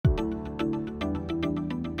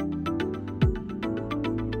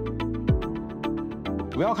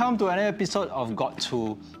Welcome to another episode of Got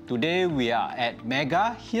To. Today we are at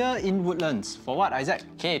Mega here in Woodlands. For what, Isaac?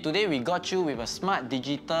 Okay, today we got you with a smart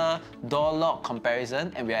digital door lock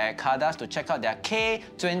comparison, and we are at Kaadas to check out their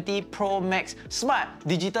K20 Pro Max smart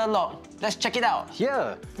digital lock. Let's check it out.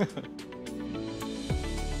 Here!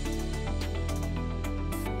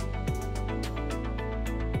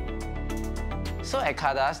 So at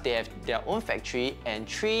Kaadas, they have their own factory and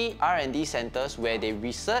 3 R&D centers where they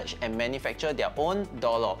research and manufacture their own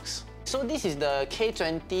door locks. So this is the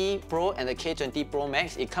K20 Pro and the K20 Pro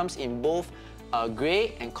Max. It comes in both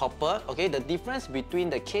grey and copper. Okay, the difference between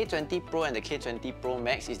the K20 Pro and the K20 Pro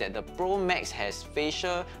Max is that the Pro Max has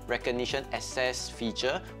facial recognition access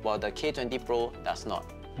feature, while the K20 Pro does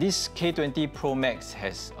not. This K20 Pro Max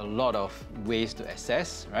has a lot of ways to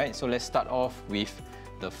access, right? So let's start off with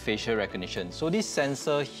the facial recognition. So this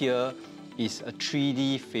sensor here is a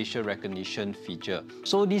 3D facial recognition feature.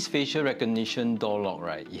 So this facial recognition door lock,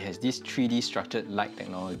 right, it has this 3D structured light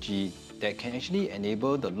technology that can actually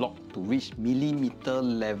enable the lock to reach millimeter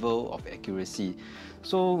level of accuracy.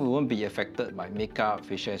 So we won't be affected by makeup,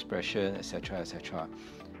 facial expression, etc, etc.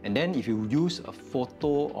 And then if you use a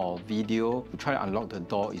photo or video to try to unlock the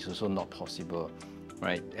door, it's also not possible.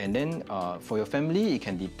 Right, and then for your family, it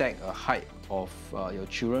can detect a height of your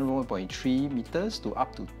children 1.3 meters to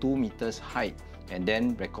up to 2 meters height, and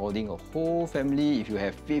then recording a whole family if you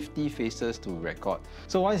have 50 faces to record.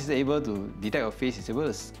 So once it's able to detect a face, it's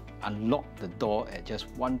able to unlock the door at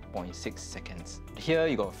just 1.6 seconds. Here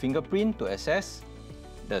you got fingerprint to access,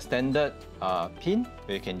 the standard pin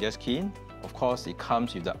where you can just key in. Of course, it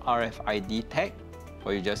comes with the RFID tag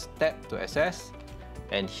where you just tap to access.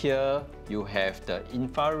 And here you have the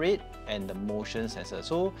infrared and the motion sensor.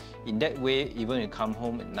 So in that way, even when you come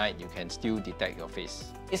home at night, you can still detect your face.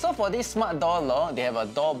 So for this smart door lock, they have a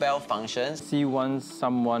doorbell function. See once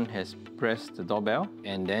someone has pressed the doorbell,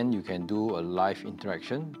 and then you can do a live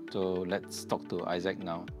interaction. So let's talk to Isaac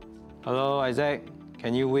now. Hello Isaac,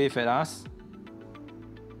 can you wave at us?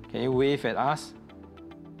 Can you wave at us?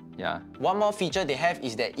 Yeah. One more feature they have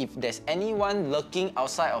is that if there's anyone lurking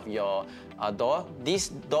outside of your door, this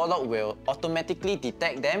door lock will automatically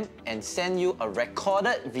detect them and send you a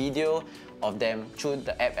recorded video of them through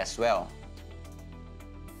the app as well.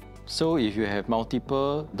 So if you have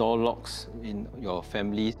multiple door locks in your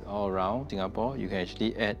family all around Singapore, you can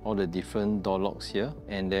actually add all the different door locks here.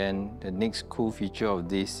 And then the next cool feature of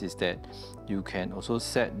this is that you can also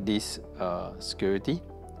set this security.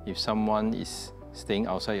 If someone is staying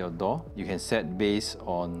outside your door, you can set based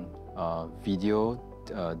on video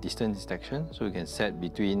distance detection. So you can set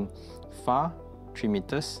between far 3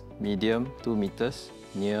 meters, medium 2 meters,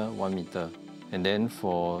 near 1 meter. And then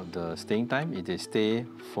for the staying time, it is stay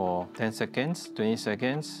for 10 seconds, 20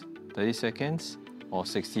 seconds, 30 seconds, or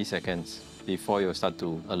 60 seconds before you start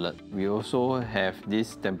to alert. We also have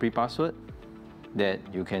this temporary password that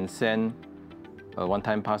you can send a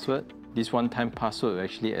one-time password. This one-time password will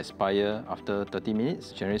actually expire after 30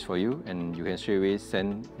 minutes, generates for you, and you can straight away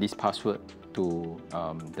send this password to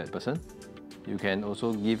that person. You can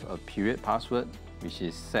also give a period password, which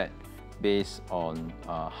is set based on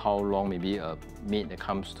how long maybe a maid that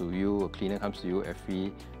comes to you, a cleaner comes to you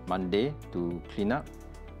every Monday to clean up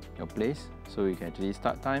your place. So you can actually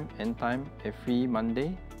start time, end time every Monday.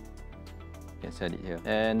 You can set it here.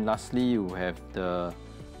 And lastly, you have the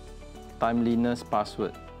timeliness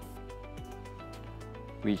password,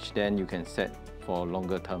 which then you can set for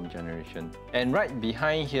longer term generation. And right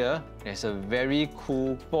behind here, there's a very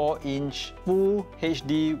cool 4-inch Full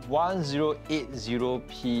HD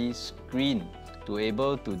 1080p screen to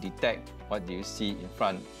able to detect what do you see in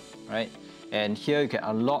front, right? And here you can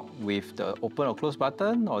unlock with the open or close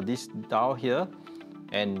button or this dial here.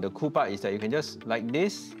 And the cool part is that you can just like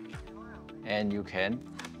this, and you can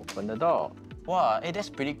open the door. Wow, that's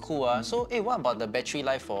pretty cool. So what about the battery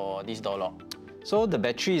life for this door lock? So the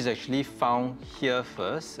battery is actually found here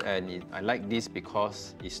first, and I like this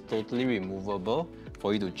because it's totally removable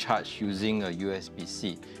for you to charge using a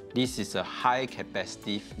USB-C. This is a high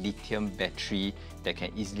capacity lithium battery that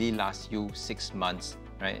can easily last you 6 months,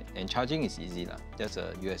 right? And charging is easy, just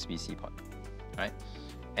a USB-C port, right?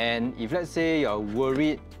 And if let's say you're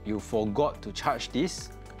worried you forgot to charge this,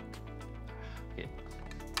 okay.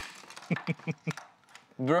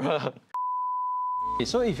 Bruh.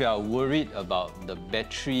 So if you are worried about the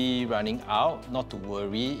battery running out, not to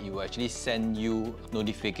worry, it will actually send you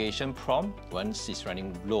notification prompt once it's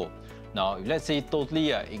running low. Now, if let's say totally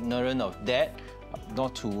ignorant of that,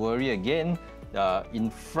 not to worry again, In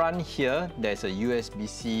front here, there's a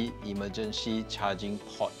USB-C emergency charging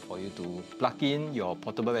port for you to plug in your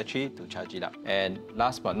portable battery to charge it up. And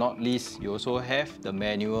last but not least, you also have the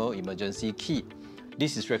manual emergency key.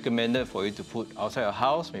 This is recommended for you to put outside your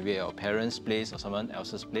house, maybe at your parents' place or someone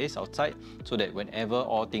else's place outside, so that whenever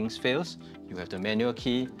all things fails, you have the manual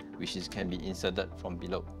key, which can be inserted from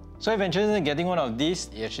below. So if you're interested in getting one of these,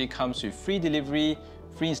 it actually comes with free delivery,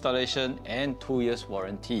 free installation, and 2 years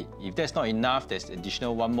warranty. If that's not enough, there's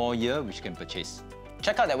additional 1 more year which you can purchase.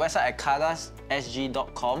 Check out their website at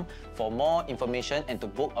kaadassg.com for more information and to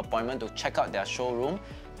book appointment to check out their showroom.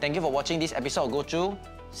 Thank you for watching this episode of Go Chu.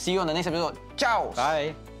 See you on the next episode. Ciao!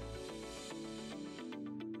 Bye!